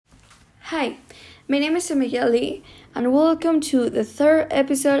Hi, my name is Emilia Lee, and welcome to the third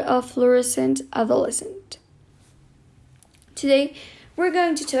episode of Fluorescent Adolescent. Today, we're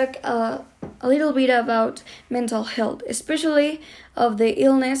going to talk a little bit about mental health, especially of the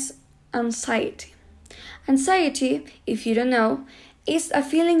illness anxiety. Anxiety, if you don't know, is a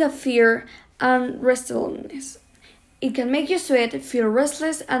feeling of fear and restlessness. It can make you sweat, feel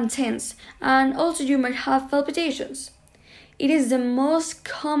restless and tense, and also you might have palpitations. It is the most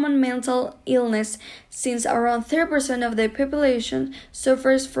common mental illness since around 30% of the population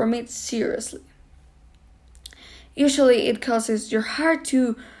suffers from it seriously. Usually it causes your heart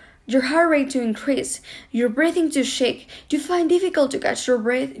rate to increase, your breathing to shake, you find difficult to catch your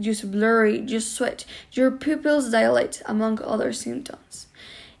breath, you blurry, you sweat, your pupils dilate, among other symptoms.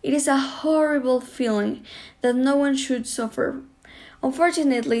 It is a horrible feeling that no one should suffer.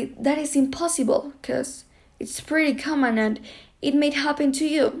 Unfortunately, that is impossible because it's pretty common and it may happen to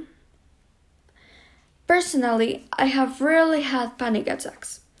you. Personally, I have rarely had panic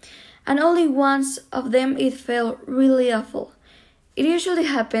attacks, and only once of them it felt really awful. It usually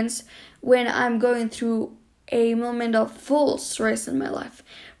happens when I'm going through a moment of full stress in my life.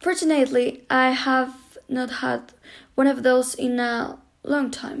 Fortunately, I have not had one of those in a long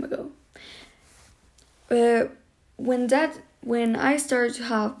time ago. When I started to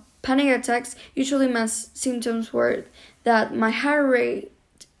have panic attacks, usually my symptoms were that my heart rate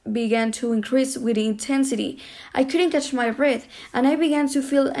began to increase with intensity. I couldn't catch my breath, and I began to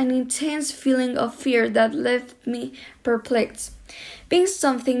feel an intense feeling of fear that left me perplexed. Being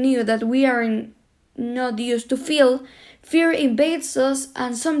something new that we are not used to feel, fear invades us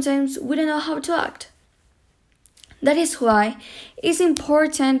and sometimes we don't know how to act. That is why it's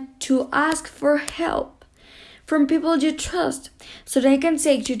important to ask for help from people you trust, so they can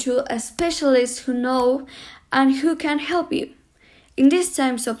take you to a specialist who know and who can help you. In these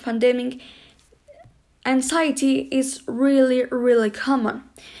times of pandemic, anxiety is really common.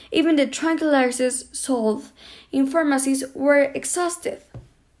 Even the tranquilizers sold in pharmacies were exhaustive.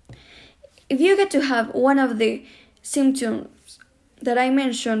 If you get to have one of the symptoms that I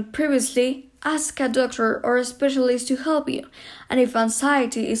mentioned previously, ask a doctor or a specialist to help you. And if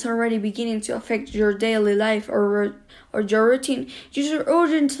anxiety is already beginning to affect your daily life or your routine, you should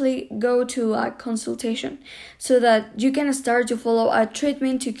urgently go to a consultation so that you can start to follow a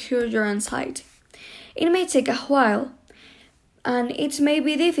treatment to cure your anxiety. It may take a while and it may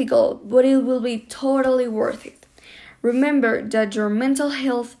be difficult, but it will be totally worth it. Remember that your mental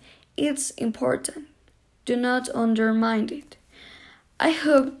health is important. Do not undermine it. I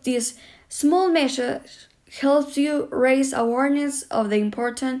hope this small message helps you raise awareness of the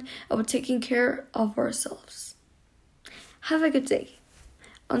importance of taking care of ourselves. Have a good day.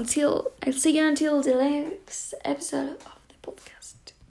 I'll see you until the next episode of the podcast.